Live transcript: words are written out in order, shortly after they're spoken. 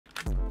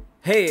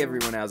Hey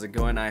everyone, how's it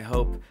going? I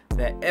hope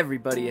that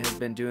everybody has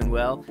been doing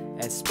well,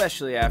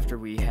 especially after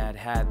we had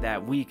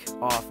that week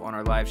off on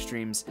our live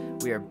streams.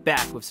 We are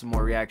back with some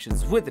more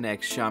reactions with the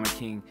next Shaman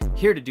King,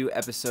 here to do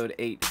episode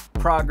 8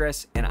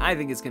 progress, and I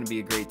think it's going to be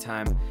a great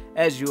time.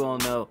 As you all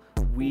know,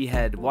 we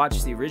had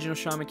watched the original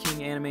Shaman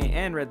King anime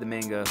and read the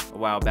manga a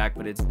while back,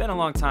 but it's been a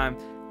long time,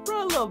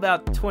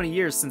 about 20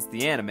 years since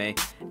the anime,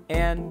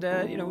 and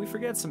you know, we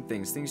forget some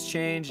things. Things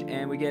change,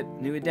 and we get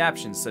new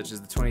adaptations, such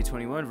as the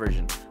 2021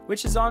 version,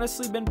 which has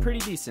honestly been pretty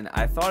decent.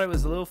 I thought it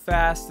was a little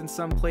fast in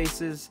some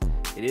places.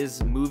 It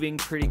is moving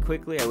pretty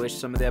quickly. I wish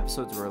some of the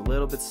episodes were a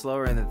little bit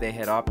slower and that they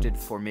had opted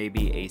for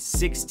maybe a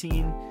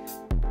 16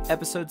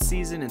 episode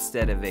season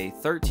instead of a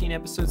 13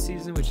 episode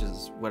season, which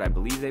is what I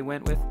believe they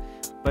went with.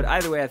 But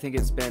either way, I think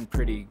it's been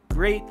pretty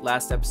great.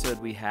 Last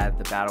episode we had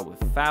the battle with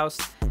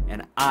Faust,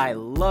 and I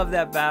love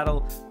that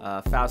battle.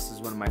 Faust is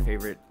one of my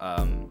favorite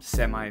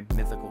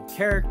semi-mythical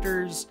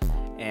characters,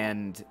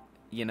 and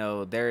you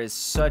know, there is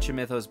such a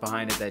mythos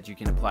behind it that you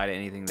can apply to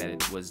anything, that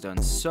it was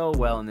done so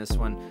well in this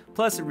one.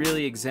 Plus, it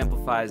really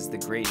exemplifies the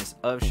greatness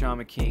of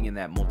Shaman King in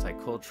that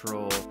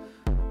multicultural,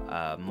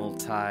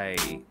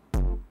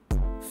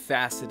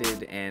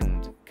 multi-faceted,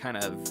 and kind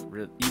of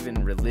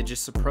even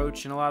religious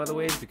approach in a lot of the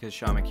ways, because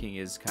Shaman King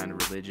is kind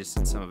of religious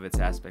in some of its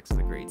aspects of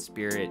the Great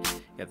Spirit.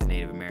 You got the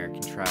Native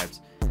American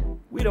tribes.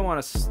 We don't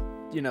want to,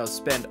 you know,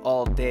 spend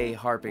all day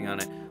harping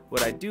on it.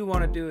 What I do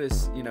want to do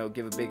is, you know,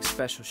 give a big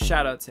special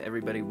shout out to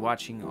everybody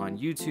watching on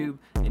YouTube,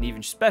 and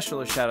even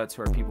special shout out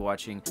to our people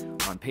watching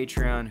on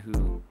Patreon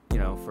who, you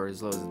know, for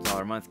as low as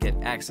 $1 a month get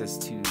access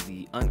to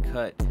the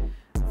uncut,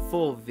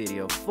 full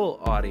video, full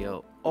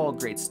audio, all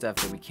great stuff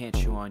that we can't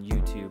show on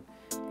YouTube.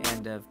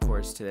 And of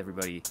course, to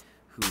everybody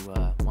who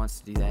wants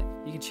to do that,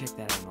 you can check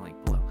that out in the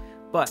link below.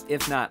 But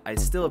if not, I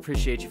still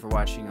appreciate you for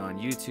watching on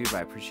YouTube. I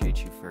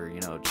appreciate you for,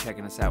 you know,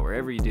 checking us out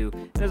wherever you do.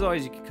 And as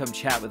always, you can come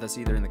chat with us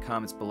either in the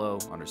comments below,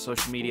 on our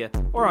social media,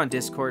 or on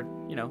Discord,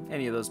 you know,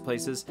 any of those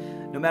places.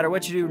 No matter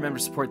what you do, remember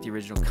to support the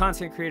original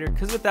content creator,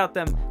 because without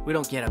them, we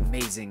don't get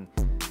amazing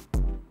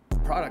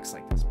products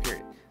like this,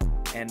 period.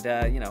 And,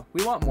 you know,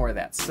 we want more of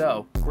that.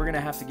 So we're going to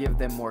have to give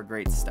them more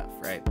great stuff,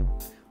 right?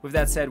 With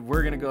that said,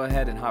 we're going to go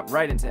ahead and hop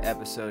right into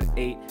episode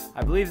 8.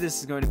 I believe this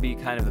is going to be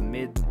kind of a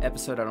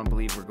mid-episode. I don't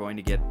believe we're going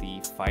to get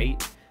the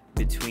fight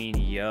between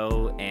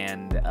Yo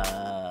and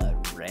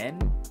Ren,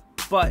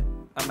 but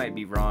I might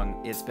be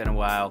wrong. It's been a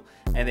while,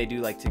 and they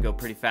do like to go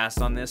pretty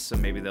fast on this, so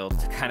maybe they'll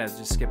kind of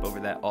just skip over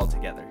that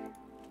altogether.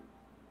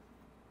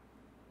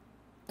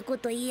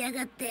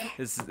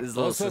 His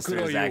little sister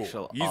is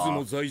actual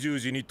off.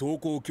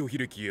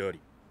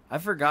 I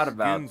forgot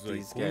about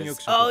these guys.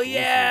 Oh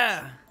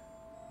yeah!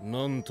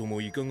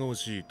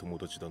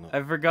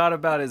 I forgot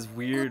about his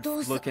weird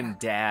looking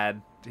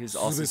dad, who's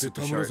also super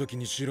short.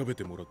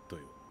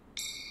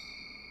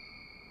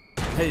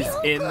 He's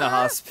in the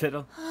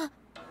hospital.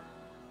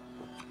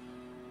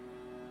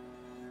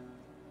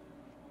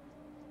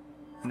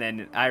 And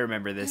then I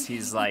remember this,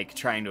 he's like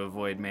trying to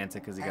avoid Manta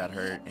because he got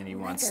hurt and he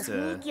wants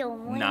to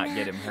not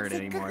get him hurt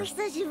anymore.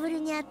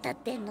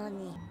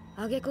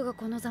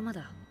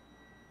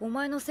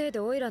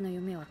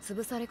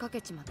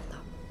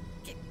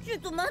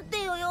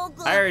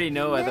 I already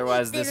know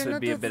otherwise this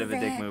would be a bit of a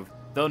dick move.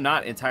 Though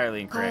not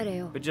entirely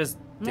incorrect, but just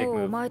dick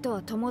move.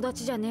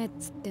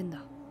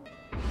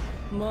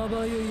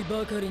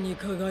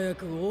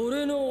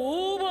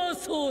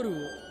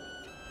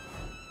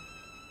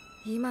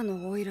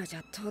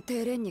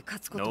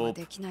 Nope.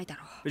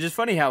 Which is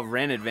funny how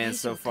Ren advanced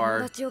so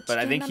far, but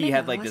I think he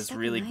had like this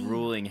really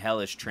grueling,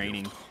 hellish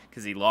training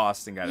because he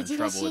lost and got in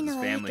trouble with his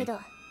family.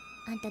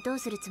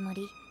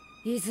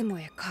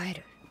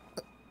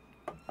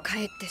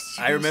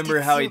 I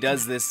remember how he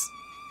does this.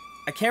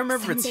 I can't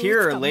remember if it's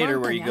here or later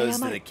where he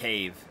goes to the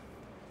cave.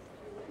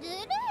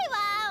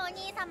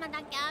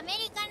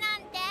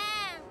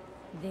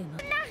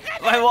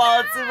 My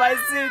wallet's in my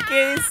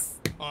suitcase.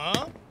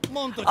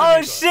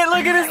 Oh shit,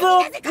 look at his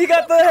little, he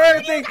got the hair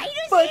thing.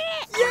 But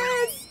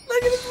yes,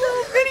 look at his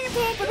little mini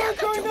pop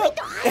going up.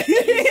 Yeah,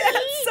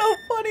 it's so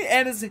funny.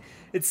 And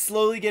it's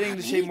slowly getting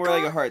to shape more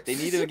like a heart. They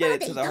need to get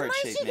it to the heart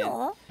shape,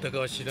 man.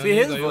 See,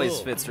 his voice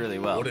fits really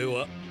well.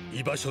 But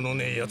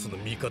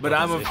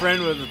I'm a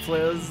friend with the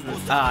players.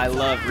 I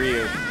love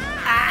Ryo.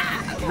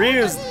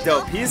 Ryo's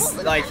dope. He's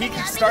like, he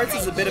starts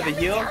as a bit of a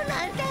heel,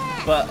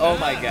 but oh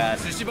my god.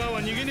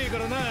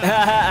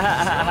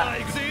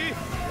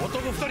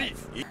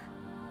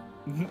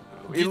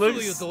 He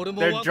looks,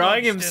 they're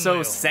drawing him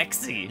so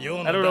sexy.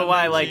 I don't know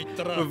why, like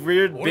with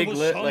weird big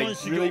lip, like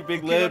really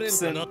big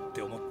lips, and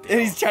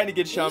he's trying to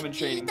get shaman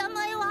training. As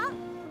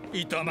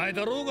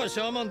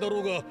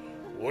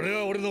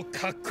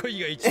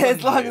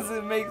long as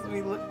it makes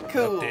me look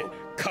cool.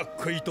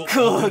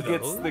 Cool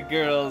gets the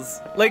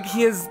girls. Like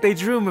they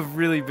drew him with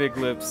really big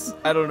lips.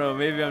 I don't know,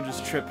 maybe I'm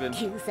just tripping.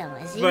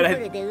 But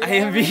I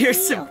envy your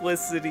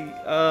simplicity.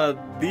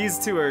 These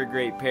two are a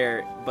great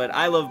pair, but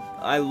I love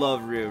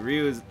Ryo.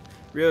 Ryo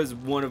is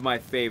one of my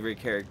favorite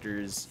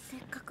characters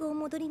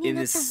in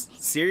this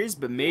series,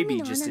 but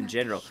maybe just in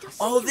general.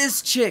 Oh,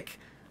 this chick!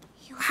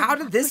 How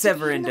did this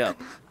ever end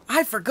up?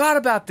 I forgot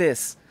about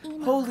this.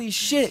 Holy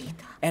shit.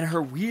 And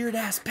her weird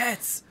ass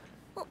pets.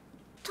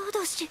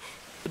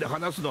 I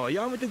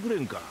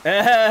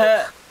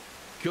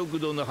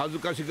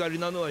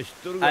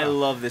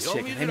love this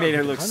chicken. They made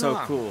her look so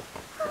cool.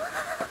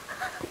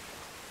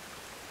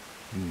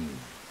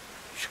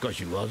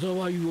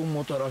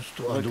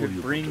 What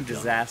could bring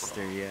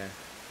disaster, yeah.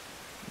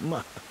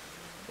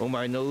 Right,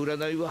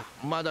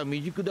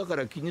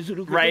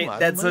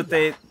 that's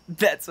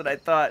what I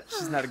thought.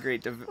 She's not a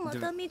great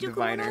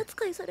diviner.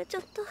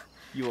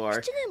 You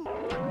are.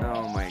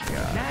 Oh my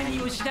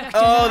god.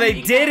 Oh,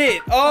 they did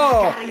it!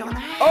 Oh!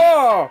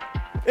 Oh!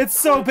 It's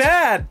so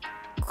bad!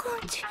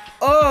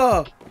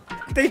 Oh!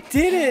 They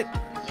did it!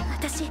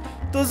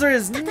 Those are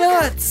his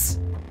nuts!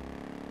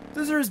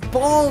 Those are his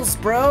balls,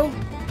 bro!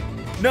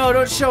 No,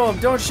 don't show him!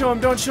 Don't show him!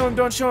 Don't show him!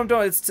 Don't show him!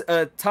 Don't! It's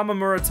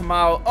Tamamura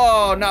Tamao.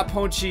 Oh, not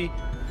Ponchi.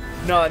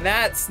 No,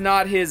 that's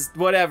not his.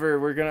 Whatever.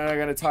 We're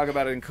gonna talk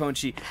about it in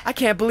Konchi. I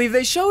can't believe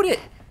they showed it.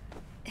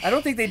 I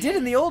don't think they did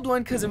in the old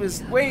one because it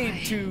was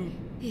way too,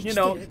 you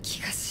know,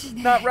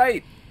 not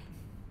right.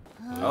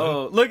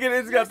 Oh, look at it!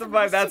 It's got the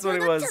vibe. That's what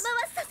it was.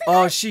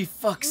 Oh, she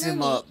fucks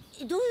him up.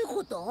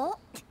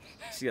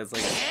 She has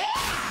like.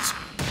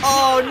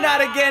 Oh,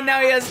 not again!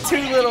 Now he has two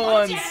little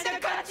ones.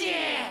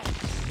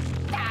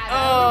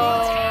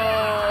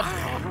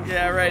 Oh,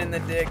 yeah, right in the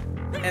dick.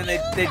 And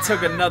they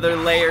took another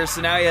layer,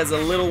 so now he has a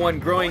little one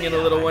growing in a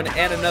little one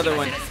and another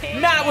one.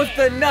 Not with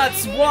the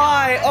nuts,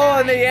 why? Oh,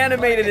 and they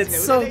animated it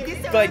so,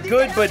 like,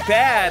 good but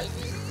bad.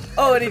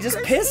 Oh, and he just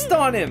pissed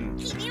on him.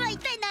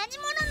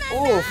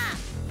 Oof.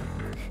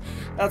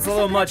 That's a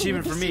little much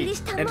even for me,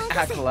 an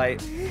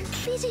acolyte.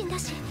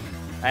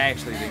 I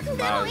actually think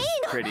Tamao is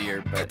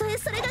prettier, but...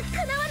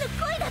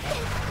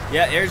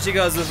 Yeah, here she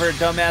goes with her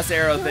dumbass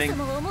arrow thing.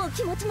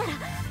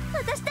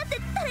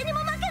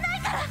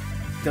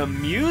 The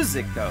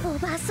music, though.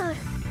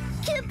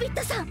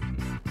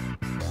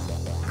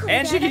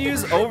 And she can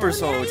use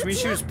Oversoul, which means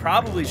she was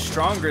probably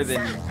stronger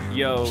than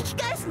Yo.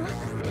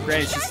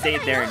 Granted, she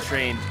stayed there and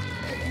trained.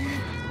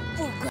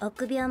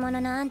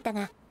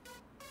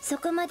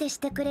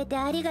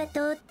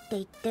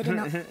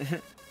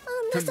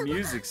 The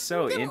music's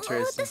so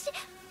interesting.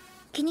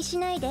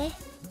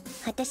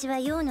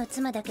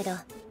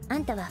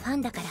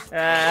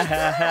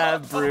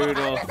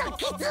 Brutal.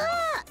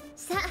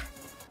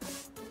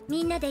 I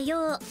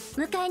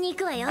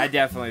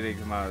definitely think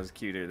Tamao is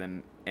cuter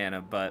than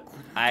Anna, but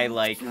I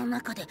like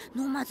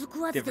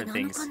different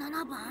things.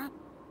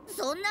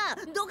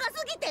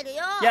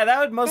 Yeah, that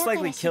would most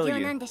likely kill you.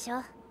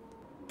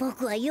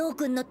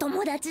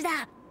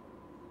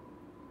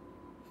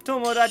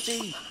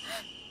 Tomodachi.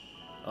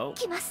 Oh.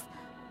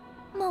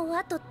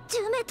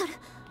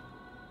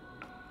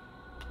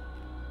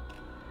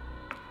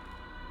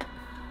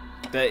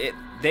 They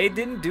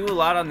didn't do a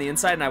lot on the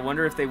inside, and I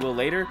wonder if they will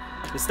later.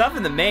 The stuff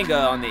in the manga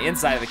on the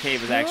inside of the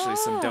cave is actually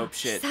some dope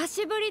shit. I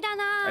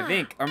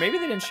think. Or maybe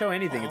they didn't show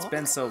anything. It's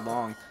been so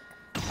long.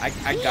 I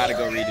gotta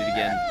go read it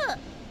again.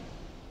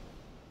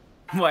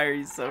 Why are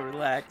you so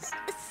relaxed?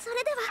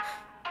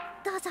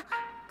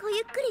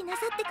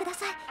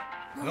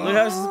 Look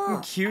how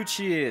cute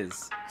she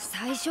is.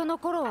 I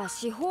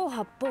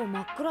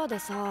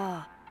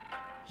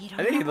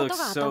think he looks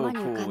so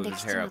cool with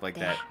his hair up like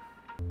that.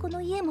 I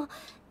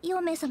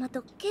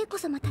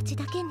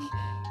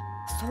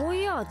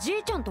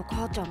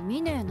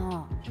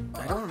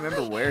don't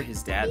remember where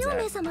his dad's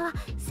at.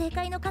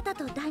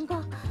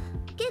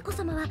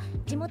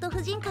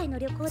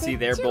 See,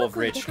 they're both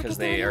rich because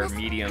they are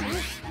medium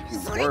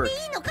work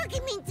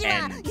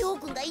and,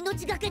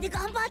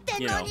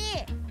 you know,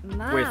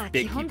 with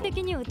big people.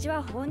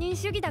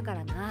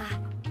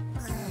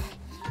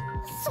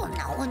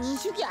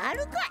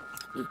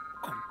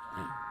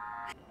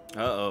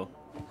 Uh-oh.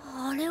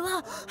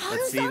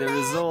 Let's see the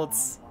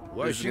results.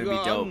 This is gonna be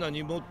dope.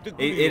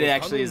 It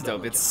actually is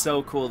dope. It's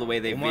so cool the way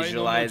they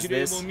visualize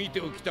this.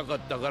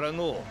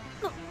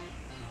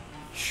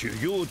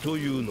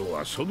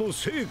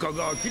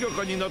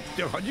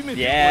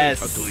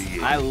 Yes,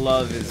 I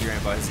love his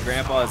grandpa. His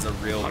grandpa is a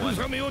real one.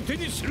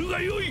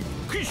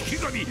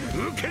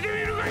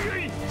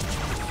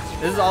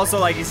 This is also,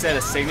 like you said,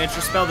 a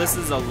signature spell. This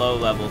is a low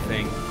level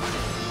thing.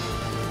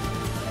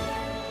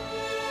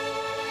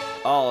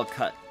 All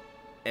cut.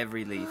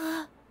 Every leaf.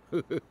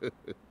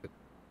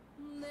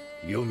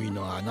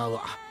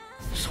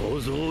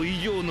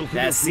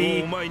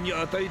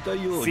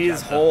 See,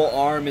 his whole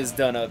arm is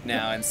done up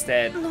now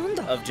instead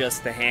of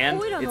just the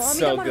hand. It's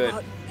so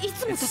good.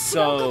 It's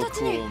so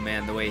cool,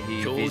 man, the way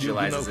he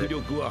visualizes it.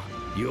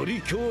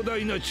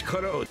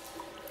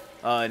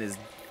 And his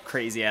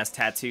crazy ass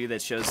tattoo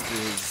that shows through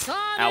his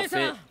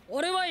outfit.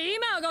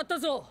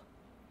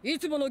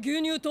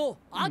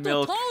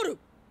 Milk.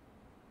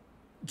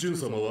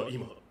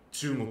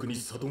 中国に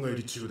里帰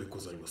り中でご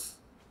ざいます。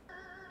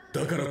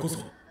だからこそ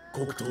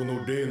黒糖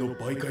の例の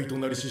媒介と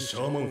なりしシ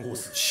ャーマンホー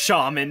ス。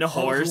Shaman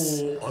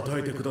horse.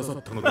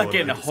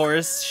 Fucking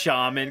horse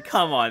shaman.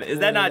 Come on, is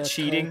that not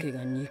cheating?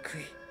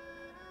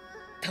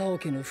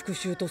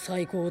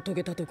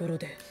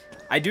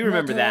 I do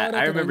remember that.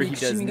 I remember he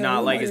does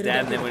not like his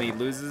dad, and then when he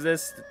loses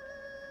this,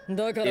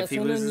 if he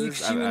loses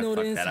this, I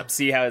fucked that up.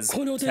 See how his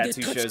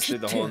tattoo shows through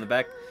the hole in the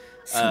back?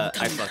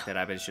 I fucked that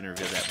up. I shouldn't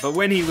reveal that. But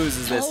when he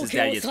loses this, his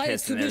dad gets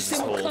pissed, and there's this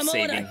whole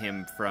saving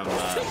him from the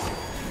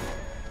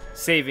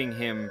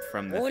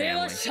family.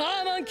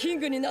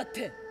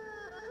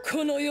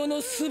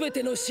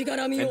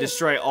 And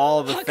destroy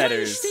all the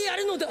fetters.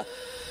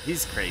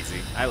 He's crazy.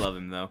 I love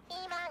him though.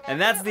 And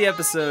that's the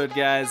episode,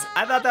 guys.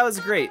 I thought that was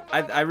great.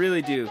 I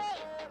really do.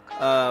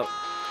 I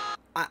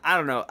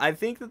don't know. I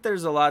think that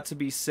there's a lot to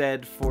be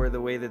said for the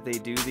way that they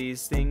do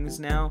these things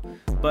now.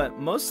 But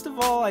most of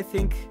all, I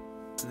think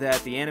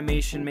that the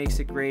animation makes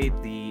it great.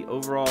 The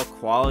overall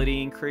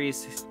quality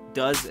increase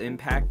does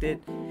impact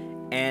it.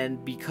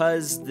 And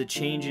because the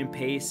change in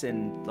pace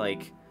and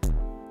like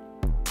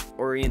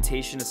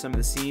orientation of some of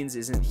the scenes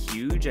isn't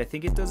huge, I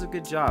think it does a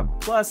good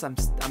job. Plus, I'm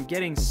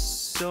getting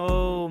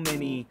so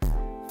many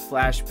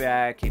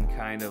flashback and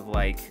kind of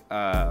like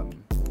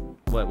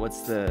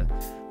what's the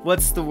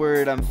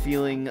word I'm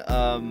feeling,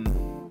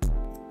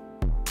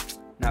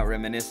 not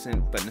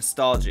reminiscent but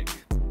nostalgic,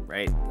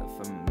 right,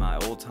 from my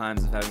old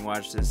times of having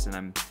watched this, and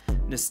I'm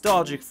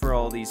nostalgic for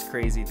all these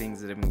crazy things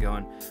that have been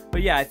going.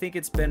 But yeah, I think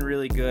it's been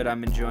really good.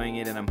 I'm enjoying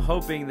it, and I'm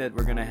hoping that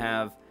we're gonna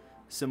have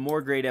some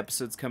more great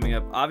episodes coming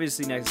up.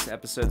 Obviously, next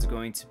episode is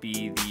going to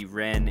be the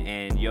Ren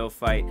and Yo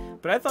fight,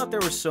 but I thought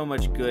there was so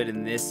much good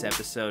in this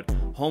episode.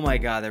 Oh my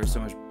god, there was so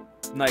much,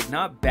 like,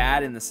 not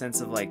bad in the sense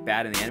of like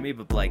bad in the anime,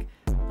 but like,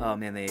 oh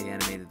man, they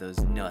animated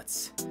those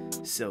nuts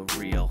so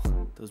real,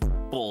 those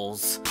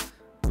bulls.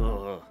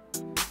 Ugh.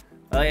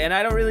 And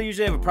I don't really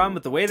usually have a problem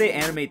with the way they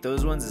animate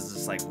those ones. Is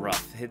just like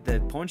rough. The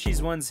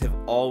Ponchi's ones have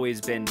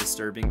always been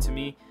disturbing to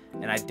me,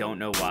 and I don't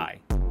know why.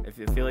 I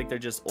feel like they're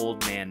just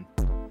old man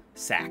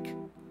sack.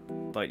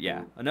 But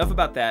yeah, enough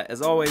about that.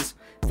 As always,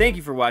 thank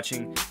you for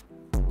watching.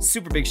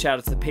 Super big shout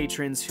out to the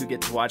patrons who get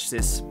to watch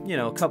this, you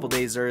know, a couple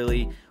days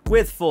early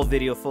with full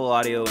video, full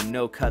audio, and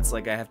no cuts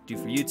like I have to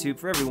do for YouTube.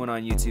 For everyone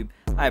on YouTube,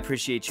 I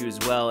appreciate you as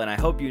well, and I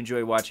hope you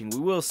enjoy watching. We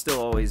will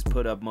still always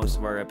put up most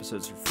of our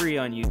episodes for free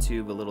on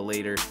YouTube a little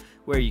later,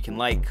 where you can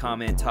like,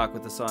 comment, talk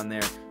with us on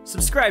there,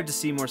 subscribe to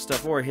see more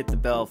stuff, or hit the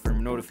bell for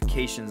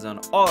notifications on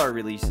all our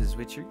releases,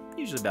 which are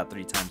usually about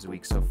 3 times a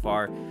week so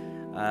far.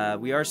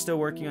 We are still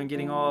working on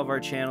getting all of our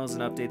channels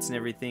and updates and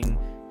everything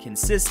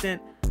consistent,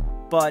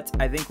 but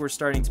I think we're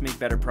starting to make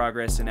better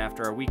progress, and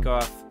after our week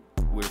off,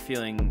 we're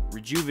feeling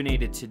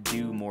rejuvenated to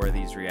do more of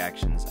these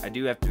reactions. I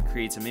do have to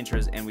create some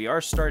intros, and we are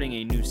starting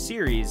a new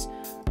series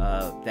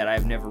that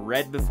I've never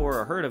read before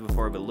or heard of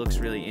before, but looks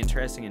really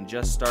interesting and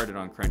just started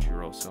on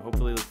Crunchyroll, so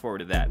hopefully look forward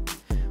to that.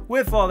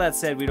 With all that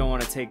said, we don't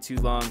want to take too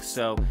long,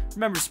 so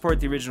remember to support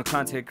the original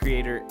content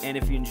creator, and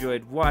if you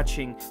enjoyed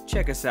watching,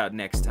 check us out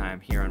next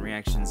time here on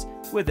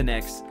ReaXtions with the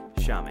next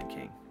Shaman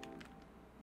King.